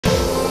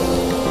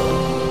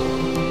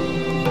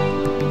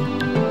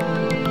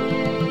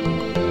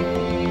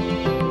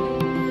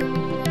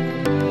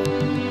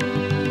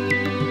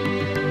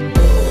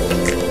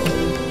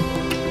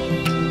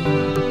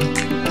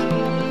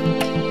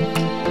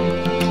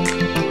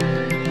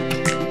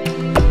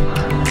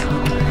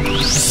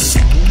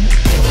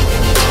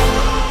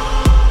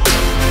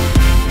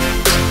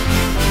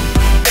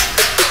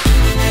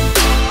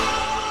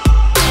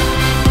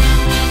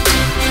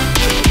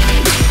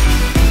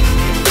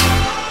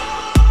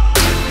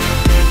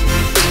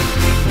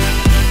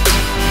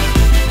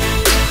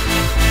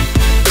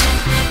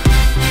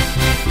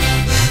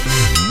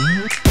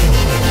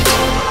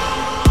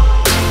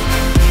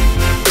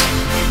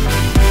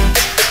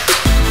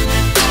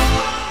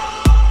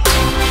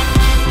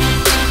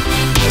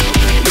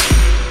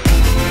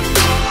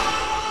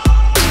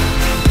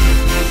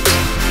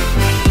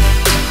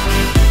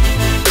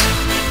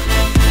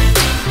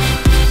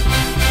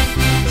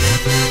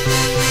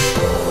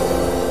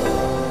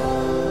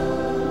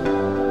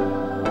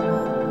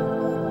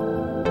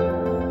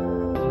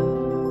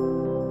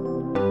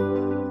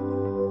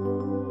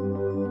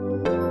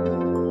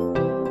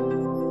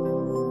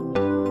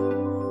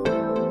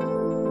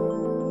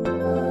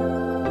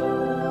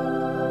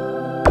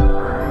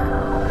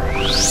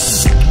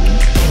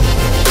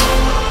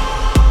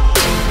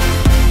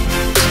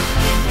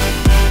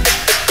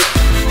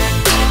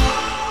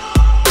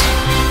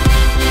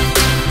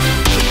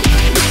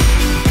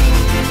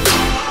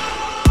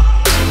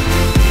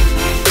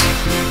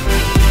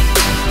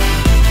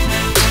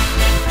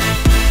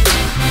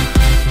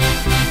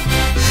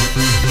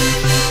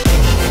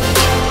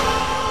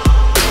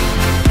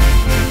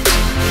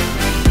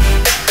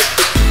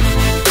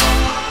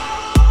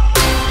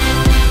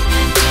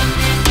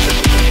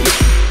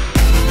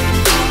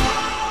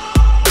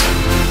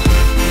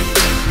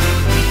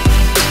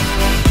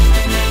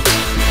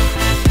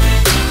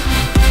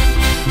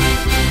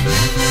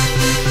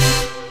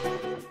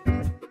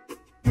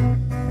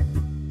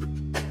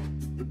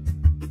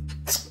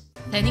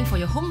Planning for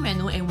your home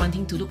reno and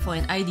wanting to look for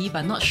an ID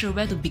but not sure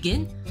where to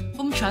begin?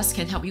 Home Trust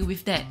can help you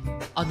with that.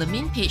 On the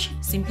main page,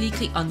 simply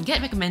click on Get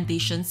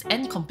Recommendations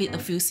and complete a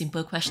few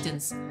simple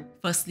questions.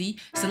 Firstly,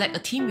 select a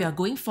theme you are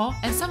going for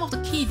and some of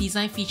the key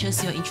design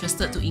features you are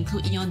interested to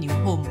include in your new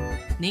home.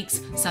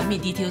 Next,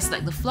 submit details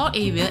like the floor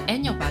area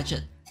and your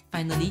budget.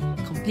 Finally,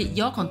 complete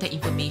your contact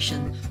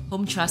information.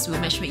 Home Trust will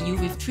matchmake you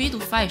with 3 to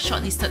 5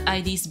 shortlisted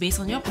IDs based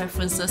on your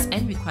preferences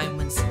and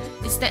requirements.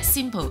 It's that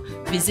simple.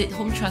 Visit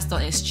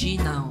hometrust.sg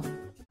now.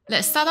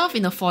 Let's start off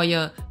in the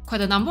foyer.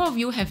 Quite a number of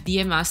you have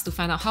DM'd us to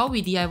find out how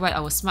we DIY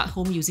our smart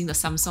home using the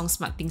Samsung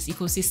SmartThings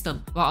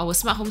ecosystem. While our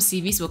smart home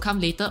series will come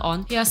later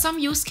on, here are some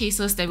use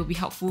cases that will be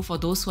helpful for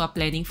those who are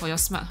planning for your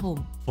smart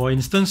home. For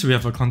instance, we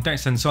have a contact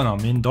sensor on our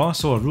main door,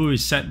 so a rule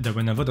is set that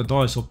whenever the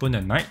door is open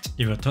at night,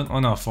 it will turn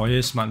on our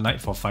foyer smart light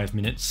for 5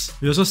 minutes.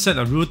 We also set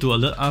a rule to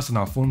alert us on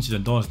our phones if the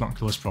door is not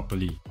closed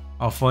properly.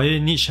 Our foyer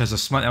niche has a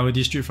smart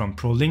LED strip from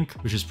ProLink,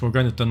 which is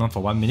programmed to turn on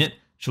for 1 minute.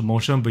 Should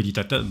motion be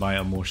detected by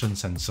a motion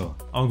sensor.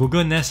 Our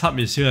Google Nest Hub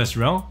is here as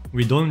well.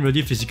 We don't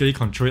really physically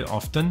control it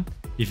often.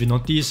 If you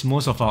notice,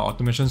 most of our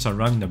automations are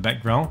run in the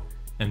background,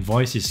 and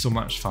voice is so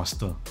much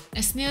faster.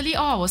 As nearly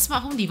all our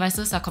smart home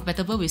devices are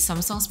compatible with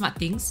Samsung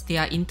SmartThings, they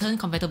are in turn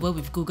compatible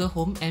with Google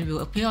Home and will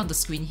appear on the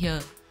screen here.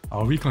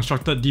 Our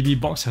reconstructed DB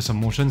box has a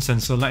motion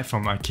sensor light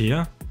from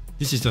IKEA.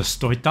 This is the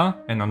Stoita,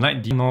 and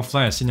unlike the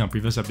Northfly as seen in our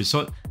previous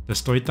episode, the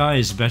Stoita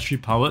is battery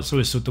powered, so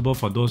it's suitable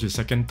for those with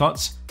second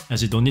thoughts,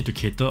 as you don't need to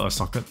cater a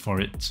socket for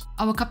it.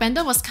 Our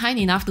carpenter was kind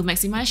enough to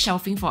maximize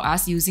shelving for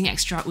us using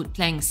extra wood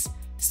planks.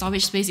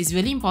 Storage space is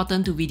really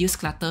important to reduce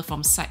clutter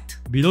from sight.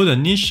 Below the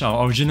niche,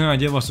 our original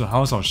idea was to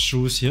house our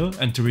shoes here,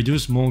 and to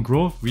reduce mold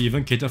growth, we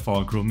even catered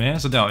for a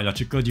grommet so that our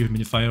electrical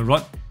dehumidifier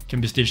rod can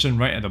be stationed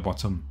right at the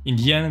bottom. In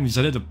the end, we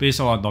decided to place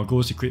all our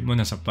doggos, equipment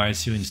and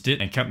supplies here instead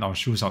and kept our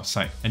shoes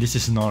outside. And this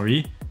is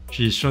Nori.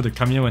 She is sure to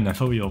come here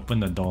whenever we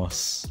open the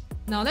doors.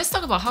 Now let's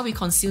talk about how we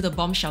conceal the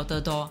bomb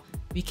shelter door.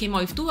 We came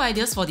up with 2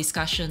 ideas for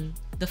discussion.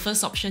 The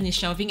first option is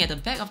shelving at the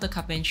back of the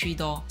carpentry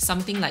door,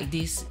 something like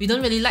this. We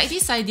don't really like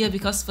this idea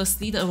because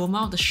firstly, the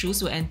aroma of the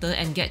shoes will enter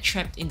and get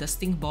trapped in the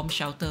stink bomb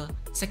shelter.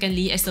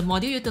 Secondly, as the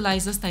module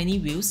utilizes tiny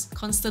wheels,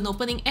 constant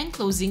opening and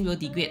closing will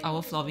degrade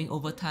our flooring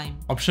over time.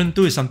 Option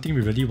 2 is something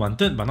we really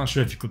wanted but not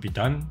sure if it could be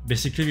done.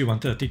 Basically, we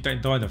wanted a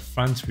tic-tac door at the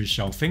front with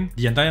shelving.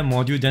 The entire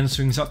module then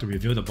swings out to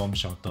reveal the bomb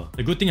shelter.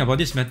 The good thing about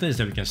this method is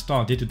that we can store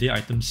our day-to-day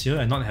items here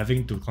and not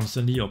having to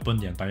constantly open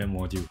the entire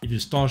module. If you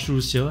store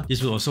shoes here,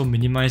 this will also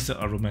minimize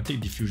the aromatic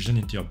diffusion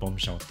into your bomb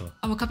shelter.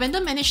 Our carpenter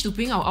managed to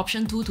bring our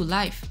option 2 to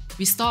life.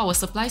 We store our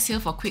supplies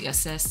here for quick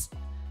access.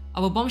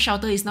 Our bomb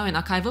shelter is now an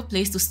archival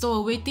place to store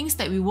away things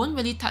that we won't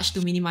really touch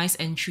to minimize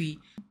entry.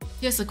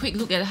 Here's a quick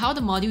look at how the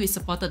module is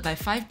supported by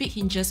 5 big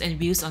hinges and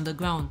wheels on the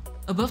ground.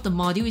 Above the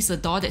module is a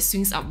door that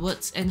swings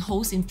upwards and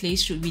holds in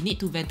place should we need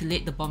to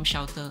ventilate the bomb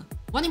shelter.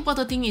 One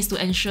important thing is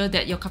to ensure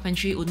that your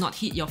carpentry would not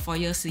hit your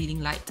foyer ceiling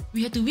light.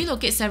 We had to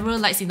relocate several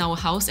lights in our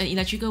house and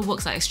electrical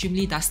works are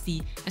extremely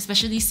dusty,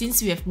 especially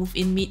since we have moved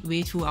in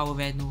midway through our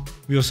reno.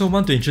 We also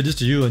want to introduce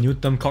to you a new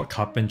term called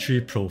carpentry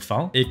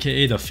profile,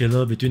 aka the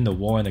filler between the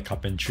wall and the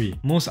carpentry.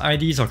 Most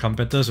IDs or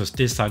carpenters will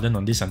stay silent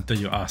on this until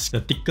you ask. The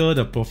thicker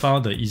the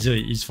profile, the easier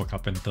it is for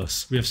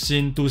carpenters. We have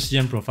seen 2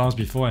 cm profiles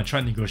before and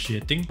tried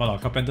negotiating, but our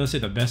carpenter said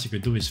the best you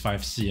could do is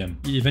 5 cm.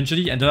 It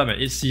eventually ended up at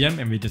 8 cm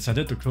and we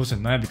decided to close at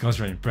 9 because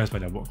we are impressed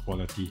by their work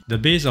quality. The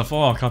base of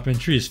all our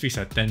carpentry is fixed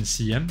at 10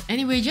 cm.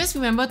 Anyway, just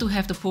remember to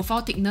have the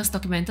profile thickness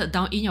documented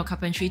down in your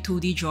carpentry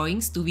 2D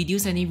drawings to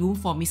reduce any room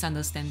for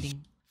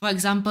misunderstanding. For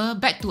example,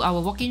 back to our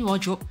walk-in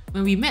wardrobe,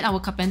 when we met our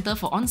carpenter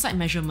for on-site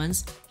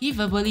measurements, he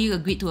verbally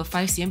agreed to a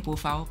 5 cm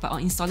profile, but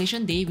on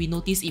installation day we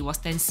noticed it was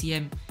 10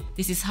 cm.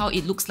 This is how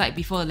it looks like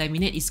before a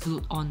laminate is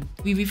glued on.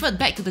 We referred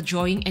back to the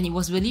drawing and it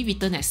was really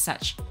written as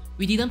such.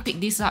 We didn't pick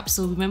this up,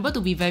 so remember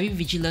to be very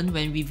vigilant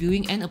when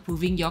reviewing and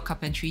approving your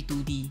carpentry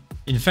 2D.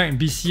 In fact,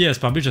 BCA has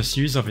published a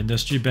series of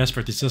industry best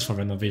practices for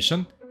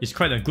renovation. It's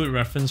quite a good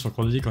reference for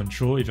quality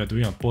control if you're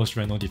doing a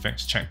post-reno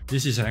defects check.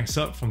 This is an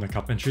excerpt from the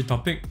carpentry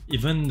topic.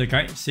 Even the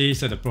guide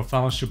says that the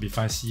profile should be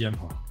 5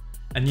 cm.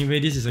 Anyway,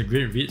 this is a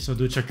great read, so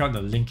do check out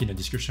the link in the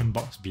description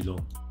box below.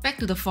 Back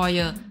to the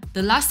foyer.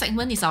 The last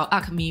segment is our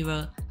arc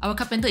mirror. Our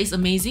carpenter is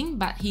amazing,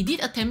 but he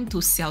did attempt to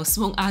xiao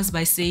smoke us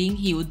by saying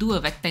he would do a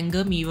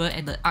rectangle mirror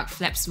and the arc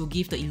flaps will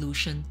give the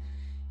illusion.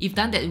 If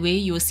done that way,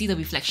 you will see the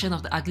reflection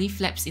of the ugly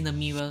flaps in the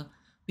mirror.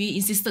 We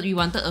insisted we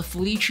wanted a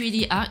fully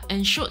 3D arc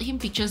and showed him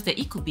pictures that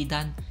it could be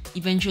done.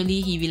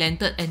 Eventually, he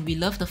relented and we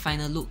loved the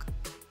final look.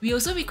 We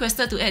also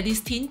requested to add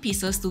these thin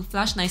pieces to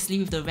flush nicely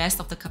with the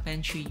rest of the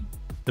carpentry.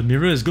 The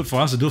mirror is good for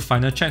us to do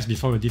final checks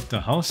before we leave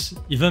the house.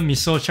 Even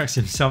Miso checks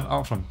himself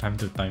out from time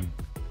to time.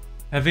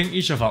 Having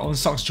each of our own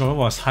socks drawer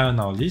was high on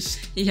our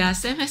list. Yeah,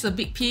 Sam has a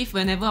big peeve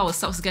whenever our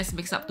socks gets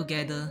mixed up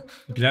together.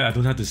 Glad I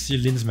don't have to see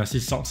Lynn's messy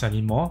socks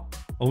anymore.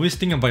 Always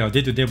think about your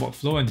day-to-day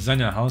workflow and design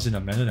your house in a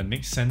manner that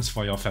makes sense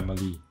for your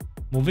family.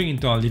 Moving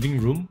into our living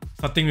room,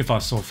 starting with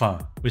our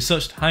sofa. We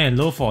searched high and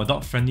low for a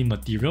dog-friendly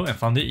material and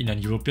found it in a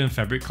European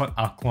fabric called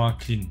Aqua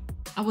Clean.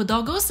 Our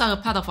doggos are a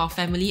part of our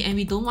family and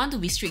we don't want to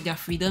restrict their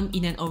freedom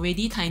in an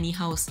already tiny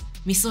house.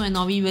 Miso and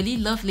Nori really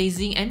love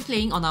lazing and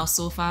playing on our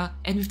sofa,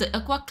 and with the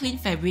aqua clean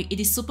fabric, it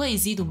is super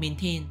easy to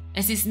maintain.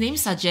 As its name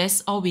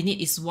suggests, all we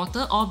need is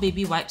water or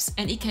baby wipes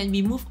and it can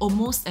remove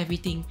almost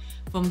everything,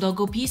 from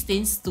doggo pee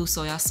stains to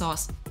soya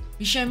sauce.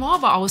 We share more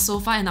about our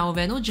sofa and our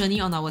reno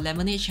journey on our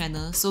Lemonade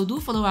channel, so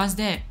do follow us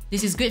there.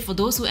 This is great for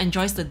those who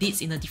enjoys the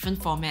deeds in a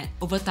different format.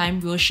 Over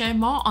time, we will share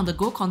more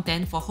on-the-go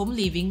content for home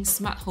living,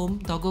 smart home,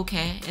 doggo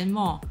care, and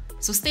more.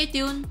 So stay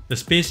tuned! The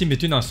space in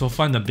between our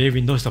sofa and the bay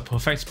window is the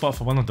perfect spot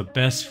for one of the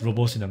best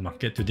robos in the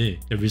market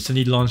today, the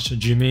recently launched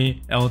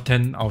DREAME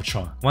L10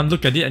 Ultra. One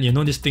look at it and you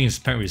know this thing is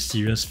packed with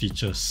serious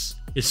features.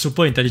 It's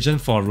super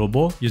intelligent for a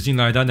robo, using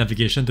LiDAR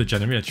navigation to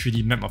generate a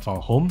 3D map of our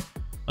home,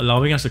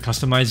 allowing us to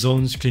customize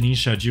zones, cleaning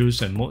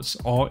schedules and modes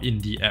all in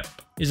the app.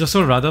 It's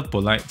also rather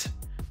polite,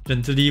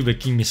 gently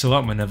waking Miso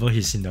up whenever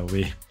he's in the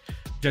way.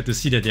 Get to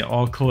see that they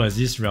all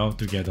coexist well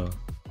together.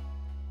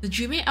 The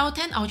DREAME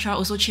L10 Ultra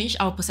also changed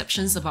our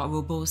perceptions about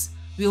robos.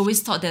 We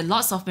always thought that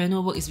lots of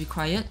manual work is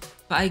required,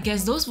 but I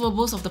guess those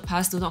robos of the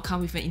past do not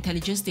come with an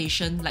intelligent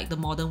station like the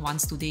modern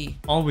ones today.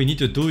 All we need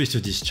to do is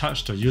to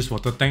discharge the used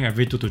water tank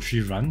every 2 to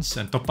 3 runs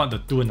and top up the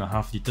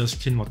 2.5 liters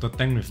clean water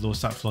tank with low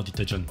side floor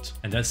detergent.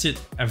 And that's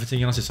it,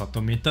 everything else is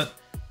automated.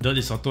 Dirt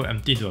is auto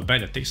emptied into a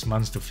bag that takes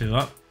months to fill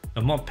up.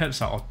 The mop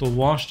pads are auto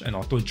washed and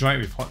auto dried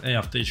with hot air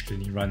after each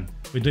cleaning run.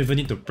 We don't even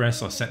need to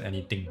press or set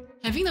anything.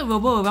 Having the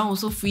robo around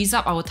also frees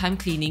up our time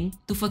cleaning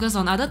to focus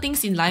on other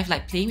things in life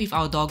like playing with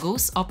our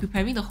doggos or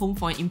preparing the home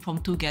for an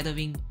impromptu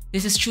gathering.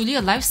 This is truly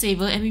a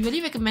lifesaver and we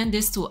really recommend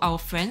this to our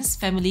friends,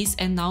 families,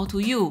 and now to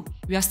you.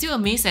 We are still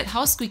amazed at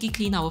how squeaky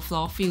clean our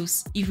floor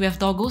feels. If you have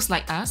doggos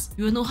like us,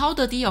 you will know how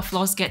dirty your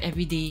floors get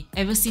every day.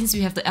 Ever since we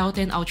have the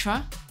L10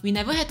 Ultra, we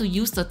never had to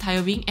use the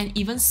tiring and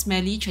even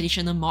smelly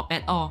traditional mop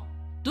at all.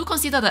 Do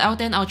consider the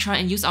L10 Ultra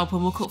and use our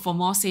promo code for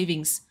more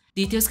savings.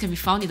 Details can be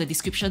found in the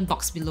description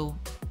box below.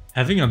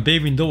 Having a bay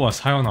window was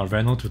high on our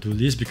reno to-do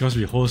list because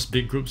we host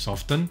big groups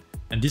often,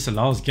 and this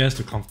allows guests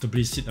to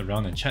comfortably sit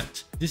around and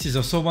chat. This is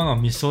also one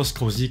of Miso's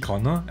cozy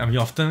corner, and we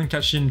often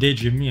catch him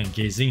daydreaming and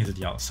gazing into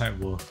the outside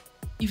world.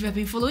 If you have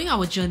been following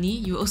our journey,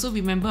 you will also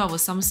remember our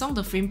Samsung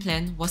TheFrame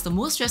plan was the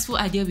most stressful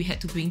idea we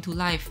had to bring to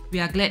life. We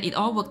are glad it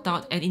all worked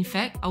out, and in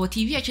fact, our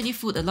TV actually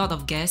fooled a lot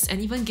of guests and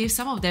even gave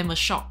some of them a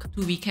shock.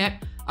 To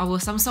recap, our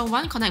Samsung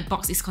One Connect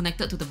box is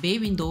connected to the bay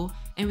window,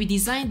 and we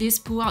designed this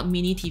pull-out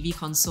mini TV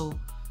console.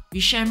 We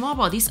share more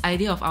about this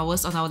idea of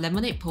ours on our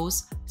Lemonade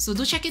post, so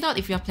do check it out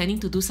if you are planning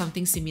to do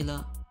something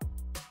similar.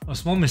 A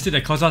small mistake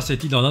that cost us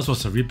 $80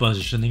 was the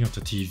repositioning of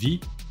the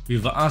TV. We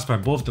were asked by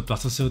both the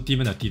Plaza Sale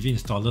team and the TV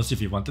installers if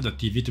we wanted the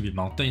TV to be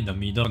mounted in the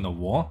middle on the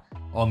wall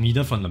or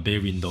middle from the bay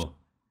window,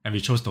 and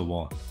we chose the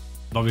wall.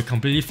 But we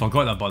completely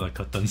forgot about the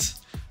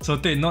curtains. So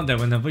take note that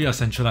whenever you are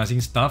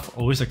centralizing stuff,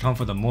 always account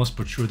for the most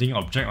protruding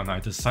object on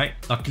either side.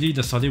 Luckily,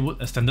 the solid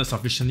wood extended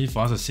sufficiently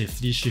for us to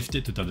safely shift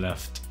it to the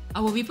left.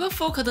 Our Reaper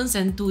 4 curtains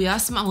and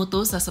Tuya smart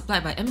motors are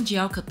supplied by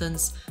MGL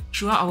Curtains.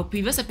 Throughout our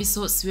previous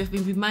episodes, we have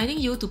been reminding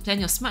you to plan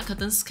your smart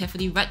curtains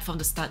carefully right from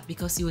the start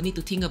because you will need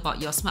to think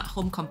about your smart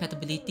home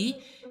compatibility,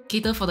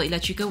 cater for the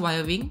electrical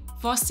wiring,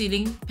 force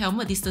ceiling,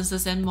 pelmet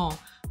distances and more.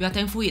 We are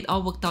thankful it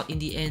all worked out in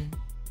the end.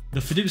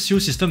 The Philips Hue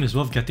system is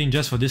worth getting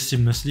just for this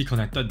seamlessly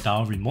connected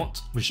dial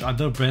remote, which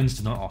other brands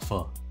do not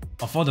offer.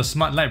 Of all the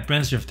smart light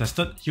brands we have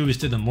tested, Hue is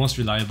still the most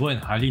reliable and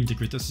highly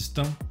integrated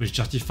system, which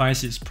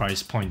justifies its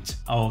price point.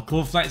 Our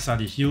Cove lights are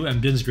the Hue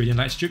Ambience Gradient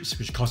Light Strips,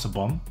 which cost a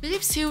bomb.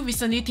 Philips Hue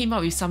recently teamed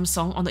up with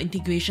Samsung on the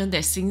integration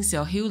that syncs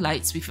your Hue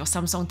lights with your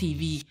Samsung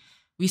TV.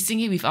 We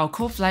sync it with our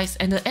Cove lights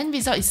and the end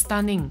result is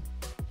stunning.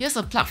 Here's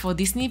a plug for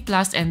Disney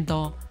Plus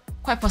Andor,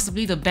 quite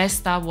possibly the best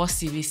Star Wars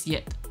series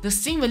yet. The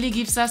sync really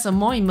gives us a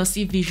more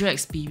immersive visual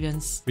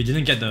experience. We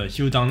didn't get the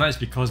Hue downlights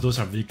because those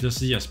are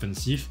ridiculously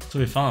expensive, so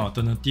we found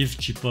an alternative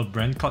cheaper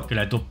brand called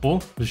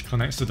Kaleidopo, which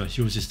connects to the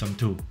Hue system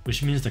too,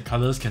 which means the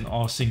colours can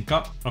all sync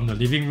up from the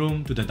living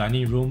room to the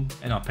dining room,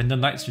 and our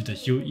pendant lights with the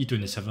Hue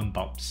E27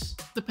 bulbs.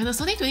 The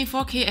Panasonic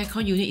 24K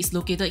aircon unit is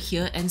located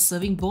here and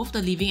serving both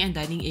the living and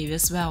dining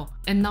areas well.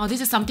 And now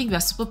this is something we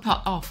are super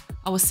proud of,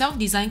 our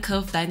self-designed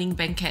curved dining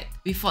banquette.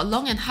 We fought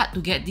long and hard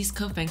to get this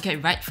curved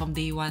banquette right from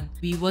day one.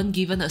 We weren't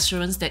given the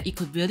assurance that it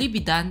could really be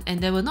done, and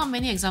there were not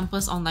many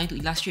examples online to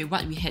illustrate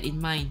what we had in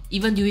mind.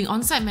 Even during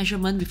on-site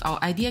measurement with our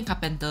ID and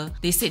carpenter,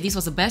 they said this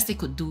was the best they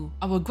could do.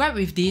 Our gripe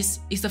with this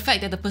is the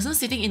fact that the person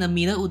sitting in the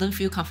middle wouldn't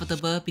feel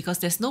comfortable because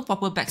there's no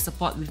proper back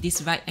support with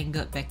this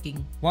right-angled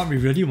backing. What we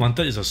really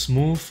wanted is a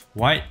smooth,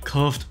 wide,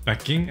 curved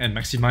backing and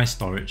maximized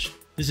storage.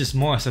 This is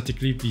more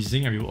aesthetically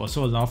pleasing and will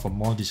also allow for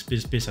more display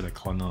space at the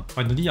corner.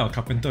 Finally, our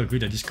carpenter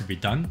agreed that this could be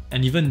done,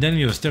 and even then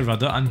we were still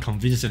rather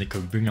unconvinced that it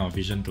could bring our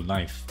vision to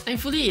life.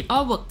 Thankfully, it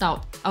all worked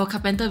out. Our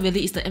carpenter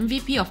really is the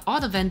MVP of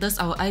all the vendors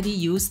our ID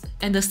used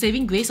and the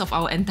saving grace of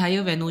our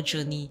entire reno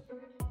journey.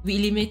 We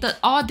eliminated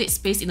all dead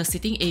space in the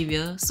sitting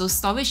area, so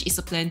storage is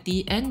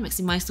aplenty and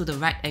maximized to the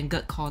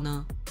right-angled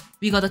corner.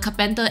 We got a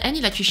carpenter and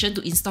electrician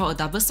to install a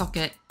double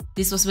socket,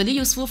 This was really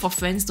useful for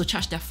friends to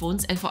charge their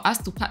phones and for us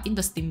to plug in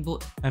the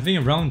steamboat. Having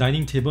a round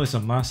dining table is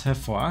a must-have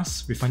for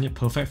us. We find it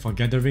perfect for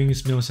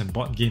gatherings, meals and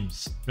board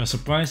games. We are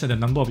surprised at the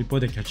number of people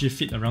that can actually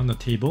fit around the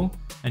table,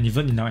 and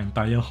even in our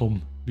entire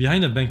home.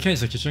 Behind the banquette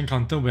is a kitchen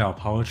counter where our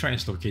power track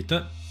is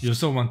located. We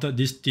also wanted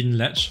this thin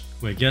latch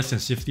where guests can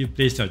safely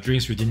place their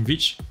drinks within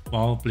reach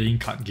while playing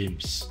card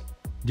games.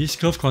 This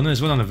curved corner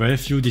is one of the very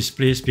few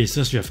display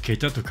spaces we have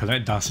catered to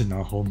collect dust in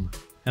our home.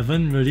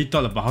 Haven't really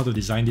thought about how to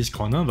design this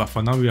corner, but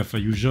for now we have a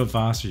usual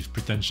vase with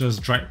pretentious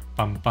dried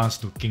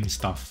pampas looking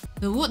stuff.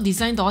 The wood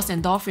design doors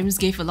and door frames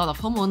gave a lot of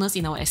homeowners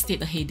in our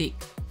estate a headache.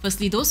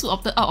 Firstly, those who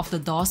opted out of the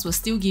doors were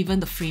still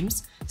given the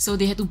frames, so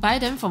they had to buy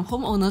them from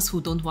homeowners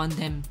who don't want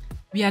them.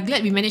 We are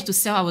glad we managed to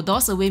sell our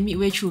doors away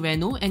midway through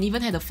reno and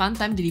even had a fun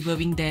time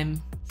delivering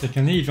them.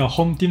 Secondly, if your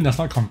home theme does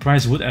not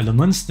comprise wood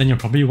elements, then you'll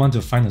probably want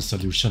to find a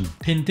solution.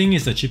 Painting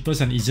is the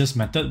cheapest and easiest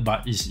method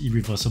but is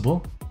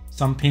irreversible.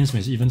 Some paints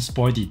may even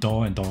spoil the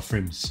door and door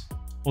frames.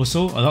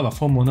 Also, a lot of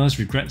homeowners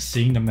regret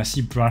seeing the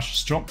messy brush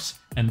strokes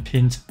and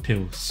paint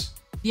peels.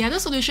 The other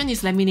solution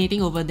is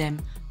laminating over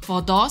them.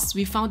 For doors,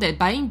 we found that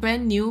buying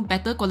brand new,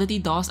 better quality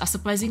doors are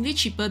surprisingly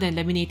cheaper than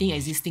laminating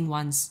existing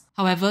ones.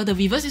 However, the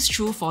reverse is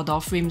true for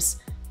door frames.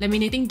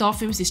 Laminating door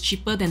frames is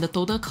cheaper than the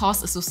total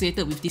cost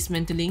associated with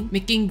dismantling,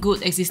 making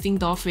good existing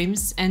door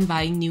frames, and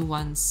buying new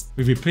ones.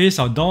 We replaced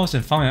our doors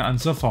and found an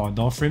answer for our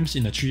door frames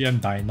in the 3M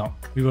Di-Noc.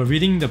 We were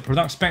reading the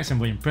product specs and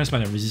were impressed by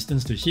the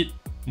resistance to heat,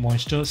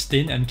 moisture,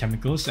 stain and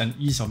chemicals, and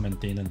ease of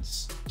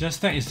maintenance.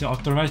 Justech is the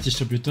authorized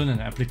distributor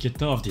and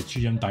applicator of the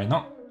 3M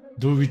Di-Noc.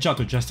 Do reach out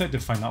to Justech to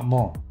find out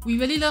more. We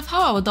really love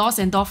how our doors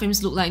and door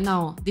frames look like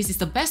now. This is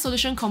the best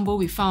solution combo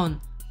we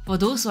found. For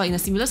those who are in a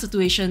similar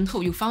situation,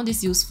 hope you found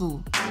this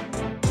useful.